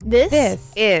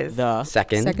This is The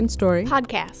Second Story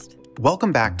podcast.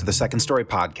 Welcome back to the Second Story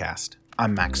podcast.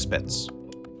 I'm Max Spitz.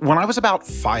 When I was about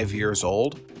 5 years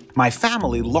old, my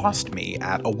family lost me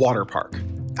at a water park.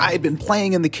 I had been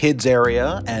playing in the kids'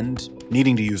 area and,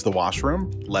 needing to use the washroom,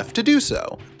 left to do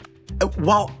so.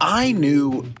 While I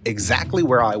knew exactly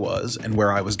where I was and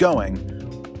where I was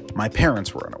going, my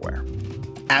parents were unaware.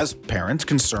 As parents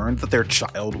concerned that their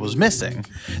child was missing,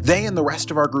 they and the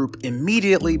rest of our group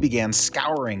immediately began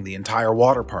scouring the entire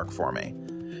water park for me.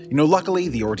 Luckily,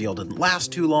 the ordeal didn't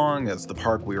last too long, as the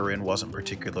park we were in wasn't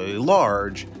particularly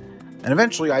large, and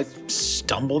eventually I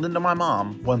stumbled into my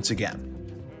mom once again.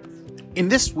 In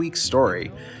this week's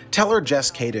story, teller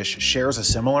Jess Kadish shares a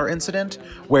similar incident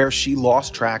where she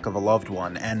lost track of a loved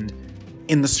one and,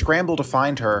 in the scramble to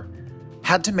find her,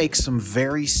 had to make some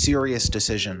very serious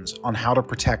decisions on how to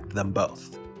protect them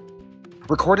both.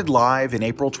 Recorded live in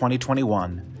April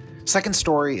 2021, Second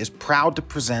Story is proud to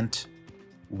present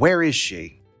Where Is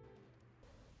She?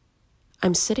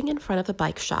 I'm sitting in front of the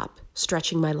bike shop,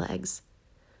 stretching my legs.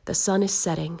 The sun is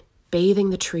setting, bathing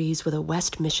the trees with a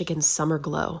West Michigan summer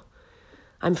glow.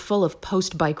 I'm full of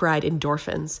post-bike ride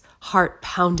endorphins, heart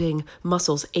pounding,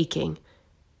 muscles aching.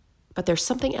 But there's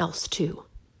something else, too.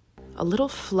 A little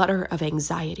flutter of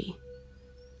anxiety.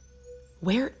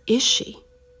 Where is she?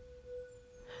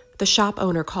 The shop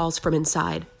owner calls from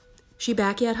inside. "She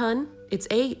back yet, hun? It's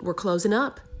 8. We're closing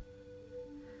up."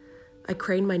 I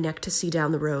crane my neck to see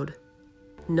down the road.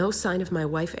 No sign of my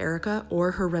wife Erica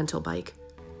or her rental bike.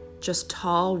 Just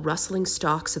tall, rustling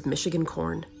stalks of Michigan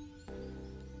corn.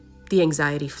 The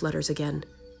anxiety flutters again.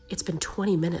 It's been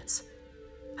 20 minutes.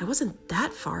 I wasn't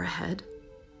that far ahead.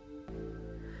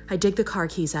 I dig the car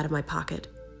keys out of my pocket.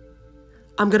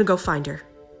 I'm gonna go find her.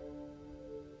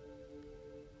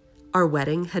 Our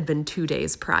wedding had been 2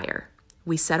 days prior.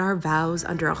 We said our vows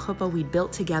under a chuppah we'd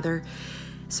built together,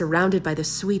 surrounded by the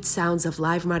sweet sounds of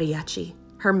live mariachi,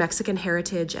 her Mexican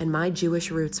heritage and my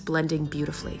Jewish roots blending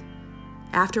beautifully.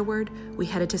 Afterward, we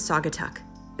headed to Saugatuck,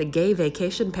 the gay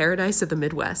vacation paradise of the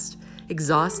Midwest,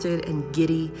 exhausted and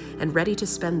giddy and ready to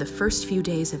spend the first few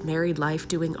days of married life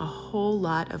doing a whole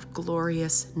lot of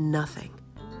glorious nothing.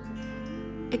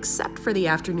 Except for the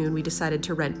afternoon we decided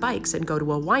to rent bikes and go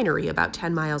to a winery about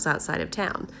 10 miles outside of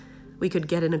town. We could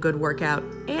get in a good workout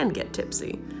and get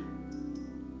tipsy.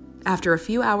 After a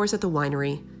few hours at the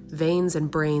winery, veins and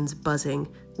brains buzzing,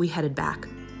 we headed back.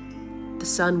 The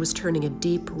sun was turning a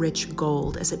deep, rich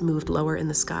gold as it moved lower in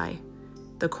the sky.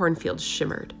 The cornfields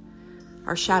shimmered.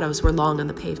 Our shadows were long on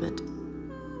the pavement.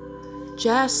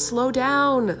 "Jess, slow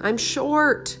down. I'm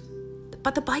short."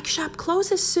 "But the bike shop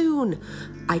closes soon."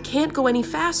 "I can't go any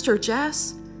faster,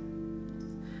 Jess."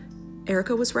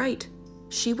 Erica was right.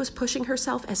 She was pushing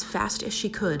herself as fast as she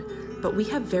could, but we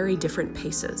have very different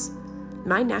paces.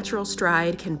 My natural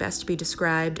stride can best be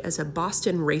described as a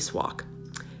Boston race walk.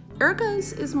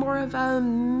 Erica's is more of a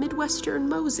Midwestern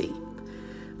mosey.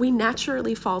 We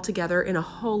naturally fall together in a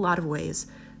whole lot of ways,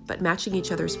 but matching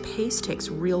each other's pace takes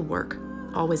real work.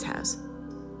 Always has.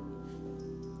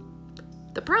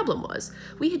 The problem was,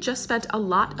 we had just spent a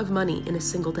lot of money in a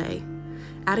single day.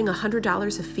 Adding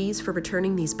 $100 of fees for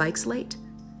returning these bikes late?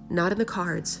 Not in the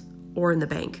cards or in the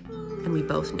bank, and we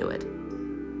both knew it.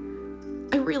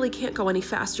 "I really can't go any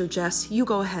faster, Jess. You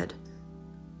go ahead."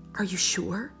 "Are you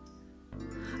sure?"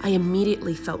 I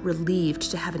immediately felt relieved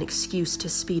to have an excuse to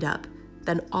speed up,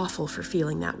 then awful for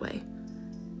feeling that way.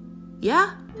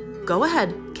 "Yeah, go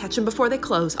ahead. Catch them before they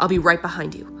close. I'll be right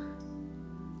behind you."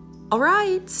 "All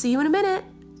right, see you in a minute."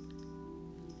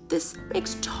 This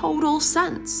makes total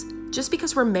sense. Just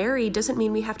because we're married doesn't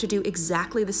mean we have to do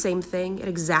exactly the same thing at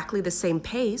exactly the same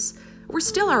pace. We're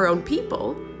still our own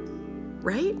people,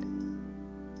 right?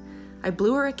 I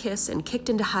blew her a kiss and kicked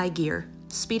into high gear,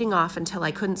 speeding off until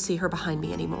I couldn't see her behind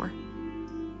me anymore.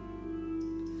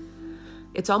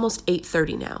 It's almost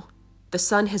 8:30 now. The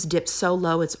sun has dipped so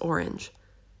low it's orange.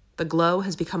 The glow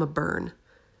has become a burn.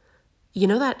 You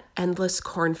know that endless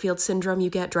cornfield syndrome you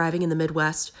get driving in the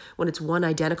Midwest when it's one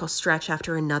identical stretch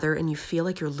after another and you feel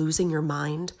like you're losing your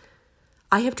mind?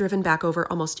 I have driven back over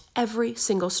almost every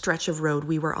single stretch of road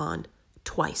we were on,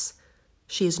 twice.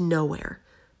 She is nowhere.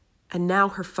 And now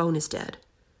her phone is dead.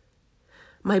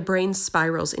 My brain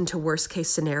spirals into worst-case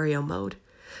scenario mode.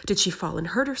 Did she fall and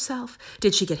hurt herself?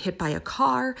 Did she get hit by a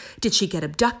car? Did she get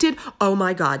abducted? Oh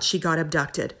my God, she got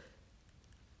abducted.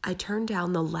 I turn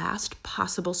down the last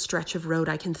possible stretch of road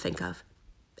I can think of.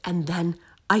 And then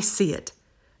I see it.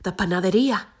 The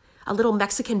Panaderia, a little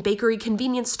Mexican bakery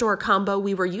convenience store combo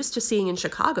we were used to seeing in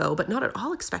Chicago, but not at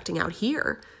all expecting out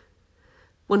here.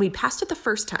 When we passed it the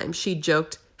first time, she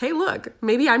joked, "Hey, look,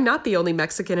 maybe I'm not the only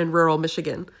Mexican in rural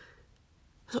Michigan."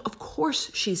 Of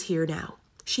course she's here now.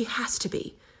 She has to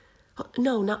be.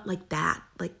 No, not like that.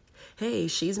 Like, hey,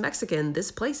 she's Mexican.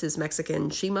 This place is Mexican.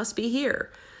 She must be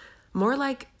here. More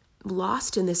like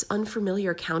lost in this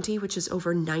unfamiliar county, which is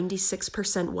over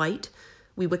 96% white.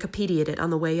 We Wikipedia'd it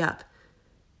on the way up.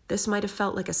 This might have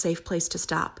felt like a safe place to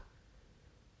stop.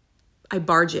 I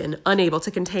barge in, unable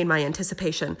to contain my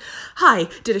anticipation. Hi,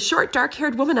 did a short,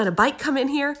 dark-haired woman on a bike come in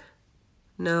here?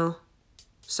 No,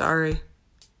 sorry.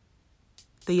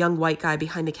 The young white guy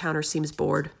behind the counter seems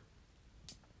bored.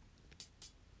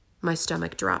 My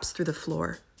stomach drops through the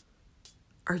floor.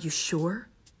 Are you sure?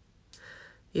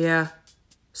 Yeah,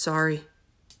 sorry.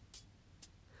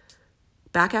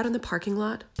 Back out in the parking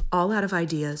lot, all out of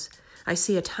ideas, I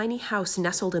see a tiny house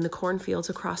nestled in the cornfields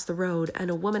across the road and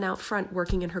a woman out front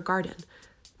working in her garden.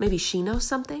 Maybe she knows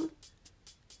something?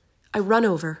 I run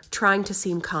over, trying to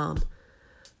seem calm.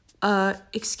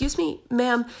 Excuse me,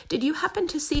 ma'am, did you happen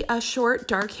to see a short,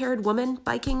 dark-haired woman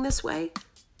biking this way?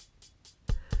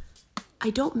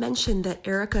 I don't mention that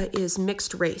Erica is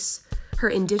mixed race, her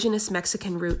indigenous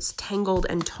Mexican roots tangled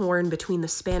and torn between the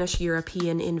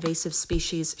Spanish-European invasive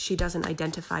species she doesn't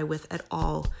identify with at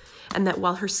all, and that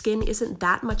while her skin isn't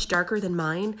that much darker than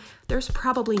mine, there's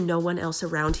probably no one else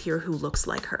around here who looks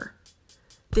like her.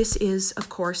 This is, of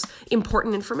course,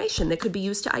 important information that could be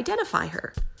used to identify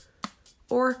her,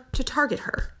 or to target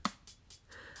her.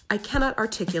 I cannot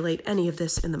articulate any of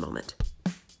this in the moment.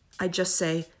 I just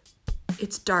say,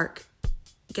 it's dark,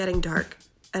 getting dark,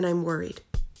 and I'm worried.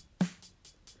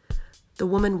 The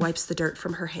woman wipes the dirt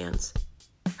from her hands.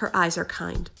 Her eyes are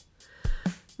kind.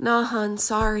 Nah, hun,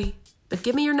 sorry, but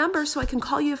give me your number so I can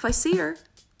call you if I see her.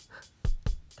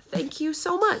 Thank you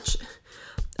so much.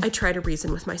 I try to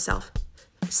reason with myself.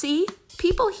 See,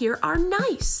 people here are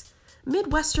nice.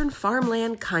 Midwestern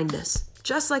farmland kindness,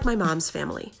 just like my mom's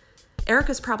family.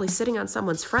 Erica's probably sitting on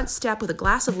someone's front step with a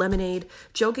glass of lemonade,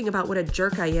 joking about what a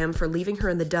jerk I am for leaving her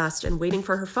in the dust and waiting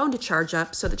for her phone to charge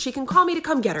up so that she can call me to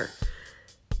come get her.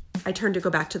 I turn to go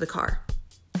back to the car.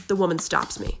 The woman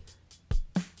stops me.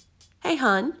 Hey,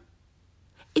 hun.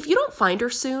 If you don't find her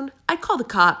soon, I'd call the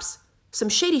cops. Some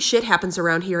shady shit happens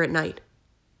around here at night.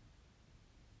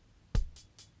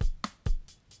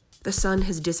 The sun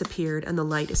has disappeared and the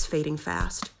light is fading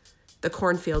fast. The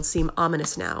cornfields seem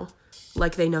ominous now,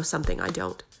 like they know something I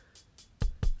don't.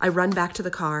 I run back to the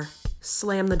car,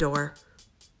 slam the door,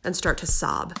 and start to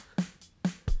sob.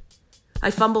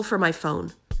 I fumble for my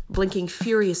phone, blinking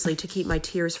furiously to keep my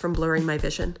tears from blurring my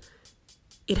vision.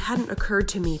 It hadn't occurred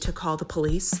to me to call the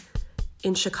police.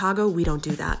 In Chicago, we don't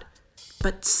do that.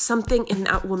 But something in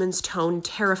that woman's tone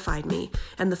terrified me,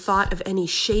 and the thought of any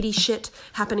shady shit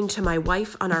happening to my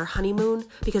wife on our honeymoon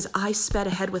because I sped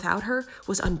ahead without her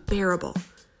was unbearable.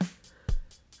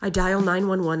 I dial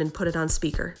 911 and put it on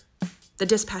speaker. The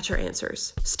dispatcher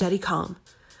answers, steady calm.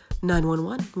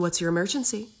 911, what's your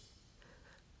emergency?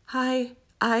 Hi,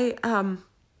 I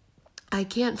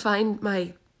can't find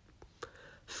my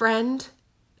friend,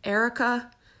 Erica.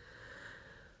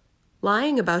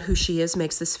 Lying about who she is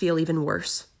makes this feel even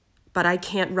worse, but I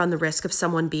can't run the risk of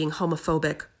someone being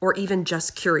homophobic or even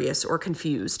just curious or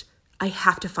confused. I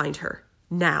have to find her,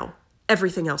 now.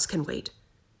 Everything else can wait.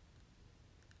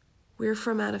 We're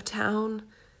from out of town.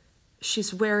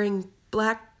 She's wearing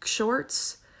black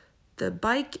shorts. The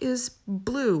bike is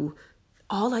blue.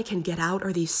 All I can get out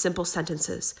are these simple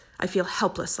sentences. I feel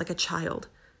helpless like a child.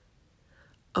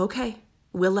 Okay,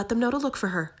 we'll let them know to look for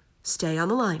her. Stay on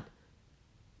the line.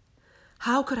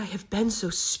 How could I have been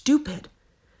so stupid?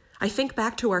 I think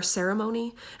back to our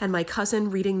ceremony and my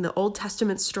cousin reading the Old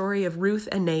Testament story of Ruth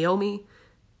and Naomi.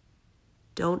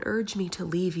 Don't urge me to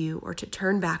leave you or to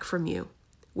turn back from you.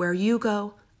 Where you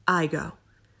go, I go.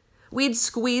 We'd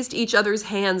squeezed each other's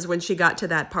hands when she got to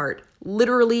that part,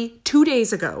 literally 2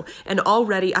 days ago, and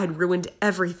already I'd ruined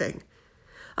everything.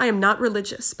 I am not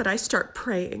religious, but I start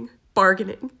praying,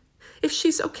 bargaining. If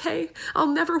she's okay, I'll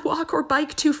never walk or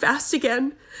bike too fast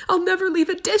again. I'll never leave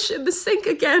a dish in the sink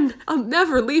again. I'll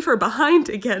never leave her behind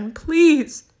again,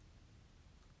 please.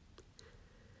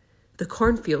 The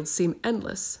cornfields seem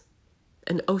endless,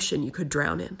 an ocean you could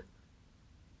drown in.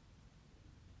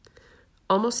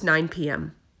 Almost 9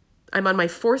 p.m. I'm on my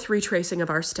 4th retracing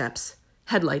of our steps,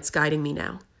 headlights guiding me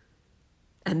now.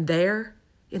 And there,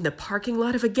 in the parking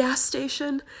lot of a gas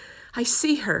station, I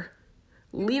see her,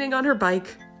 leaning on her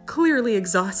bike, clearly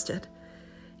exhausted.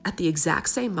 At the exact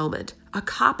same moment, a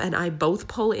cop and I both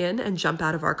pull in and jump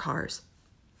out of our cars.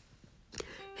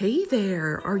 Hey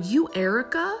there, are you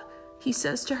Erica? He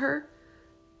says to her.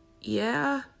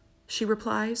 Yeah, she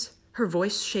replies, her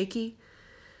voice shaky.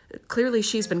 Clearly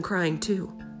she's been crying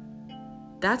too.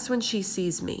 That's when she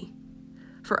sees me.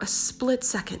 For a split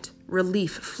second,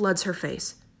 relief floods her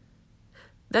face.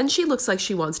 Then she looks like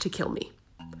she wants to kill me.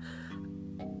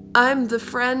 "I'm the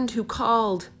friend who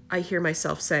called," I hear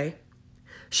myself say.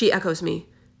 She echoes me.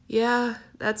 "Yeah,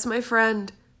 that's my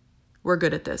friend." We're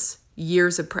good at this.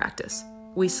 Years of practice.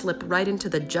 We slip right into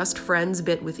the just friends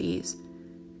bit with ease.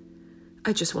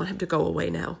 I just want him to go away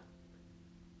now.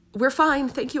 "We're fine,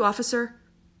 thank you, officer."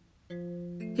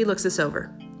 He looks us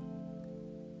over.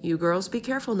 "You girls be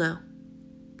careful now.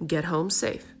 Get home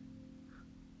safe."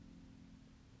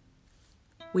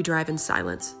 We drive in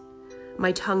silence.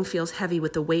 My tongue feels heavy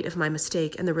with the weight of my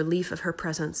mistake and the relief of her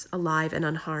presence, alive and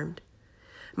unharmed.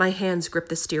 My hands grip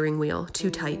the steering wheel,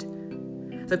 too tight.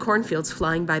 The cornfields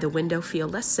flying by the window feel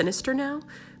less sinister now,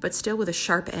 but still with a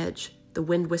sharp edge, the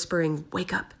wind whispering,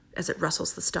 "Wake up," as it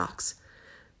rustles the stalks.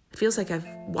 It feels like I've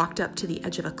walked up to the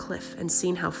edge of a cliff and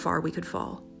seen how far we could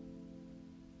fall.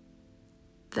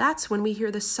 That's when we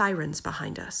hear the sirens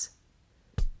behind us.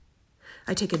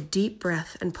 I take a deep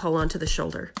breath and pull onto the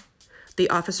shoulder. The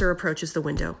officer approaches the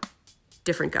window.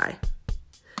 Different guy.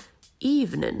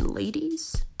 "Evening,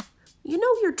 ladies. You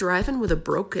know you're driving with a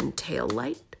broken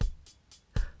taillight?"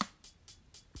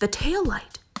 The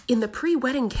taillight. In the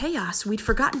pre-wedding chaos, we'd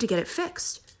forgotten to get it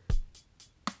fixed.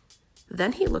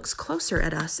 Then he looks closer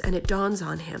at us and it dawns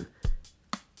on him.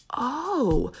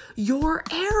 "Oh, you're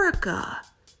Erica."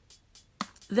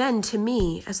 Then to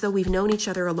me, as though we've known each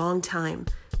other a long time,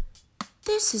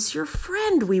 "This is your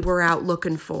friend we were out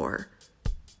looking for."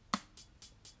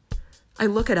 I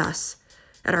look at us,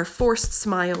 at our forced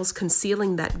smiles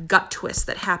concealing that gut twist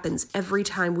that happens every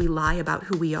time we lie about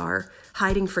who we are,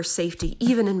 hiding for safety,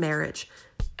 even in marriage,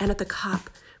 and at the cop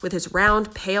with his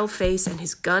round, pale face and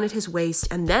his gun at his waist,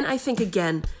 and then I think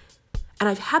again, and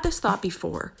I've had this thought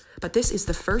before, but this is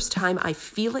the first time I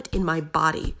feel it in my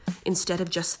body instead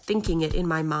of just thinking it in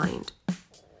my mind.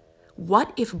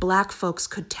 What if black folks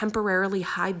could temporarily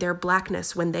hide their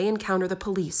blackness when they encounter the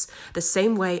police, the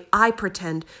same way I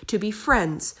pretend to be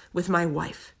friends with my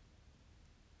wife?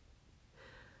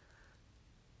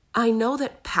 I know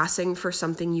that passing for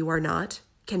something you are not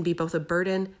can be both a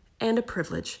burden and a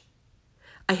privilege.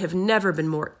 I have never been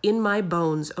more in my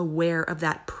bones aware of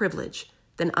that privilege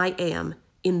than I am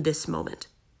in this moment.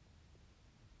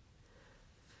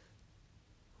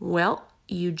 Well,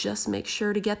 you just make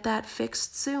sure to get that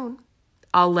fixed soon.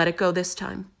 I'll let it go this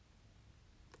time.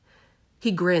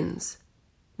 He grins,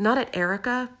 not at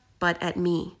Erica, but at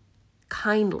me,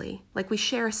 kindly, like we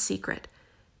share a secret.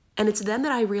 And it's then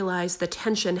that I realize the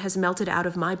tension has melted out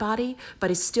of my body,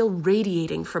 but is still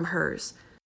radiating from hers.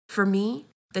 For me,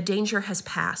 the danger has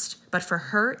passed, but for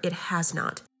her, it has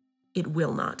not. It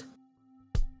will not.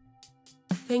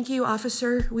 "Thank you,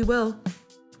 officer, we will,"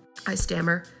 I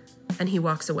stammer, and he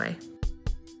walks away.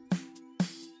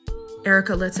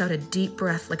 Erica lets out a deep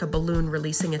breath like a balloon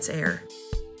releasing its air.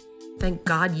 "Thank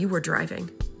God you were driving."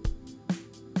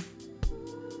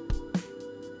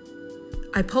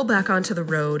 I pull back onto the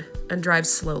road and drive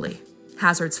slowly,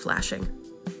 hazards flashing.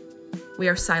 We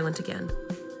are silent again.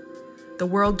 The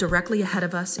world directly ahead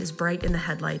of us is bright in the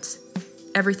headlights,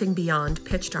 everything beyond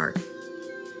pitch dark.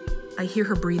 I hear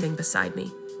her breathing beside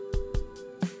me.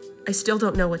 I still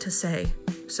don't know what to say,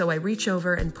 so I reach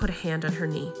over and put a hand on her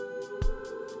knee.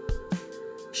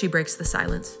 She breaks the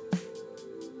silence.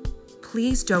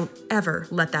 "Please don't ever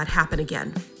let that happen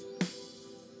again."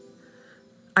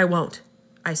 "I won't,"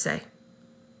 I say.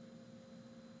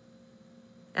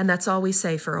 And that's all we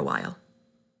say for a while.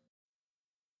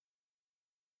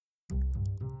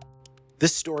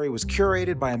 This story was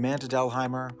curated by Amanda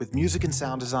Delheimer with music and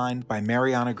sound design by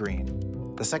Mariana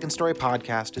Green. The Second Story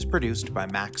podcast is produced by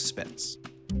Max Spitz.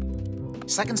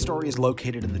 Second Story is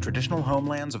located in the traditional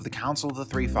homelands of the Council of the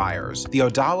Three Fires, the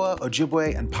Odawa,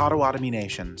 Ojibwe, and Potawatomi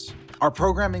nations. Our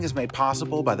programming is made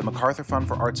possible by the MacArthur Fund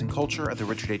for Arts and Culture at the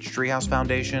Richard H. Driehaus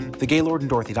Foundation, the Gaylord and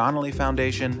Dorothy Donnelly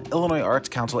Foundation, Illinois Arts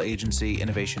Council Agency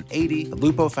Innovation 80, the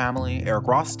Lupo family, Eric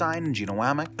Rothstein and Gina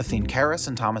Wamick, Athene Karras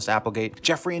and Thomas Applegate,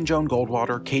 Jeffrey and Joan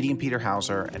Goldwater, Katie and Peter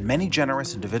Hauser, and many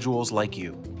generous individuals like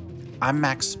you. I'm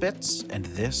Max Spitz, and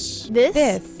this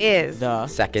is the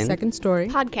Second Story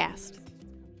podcast.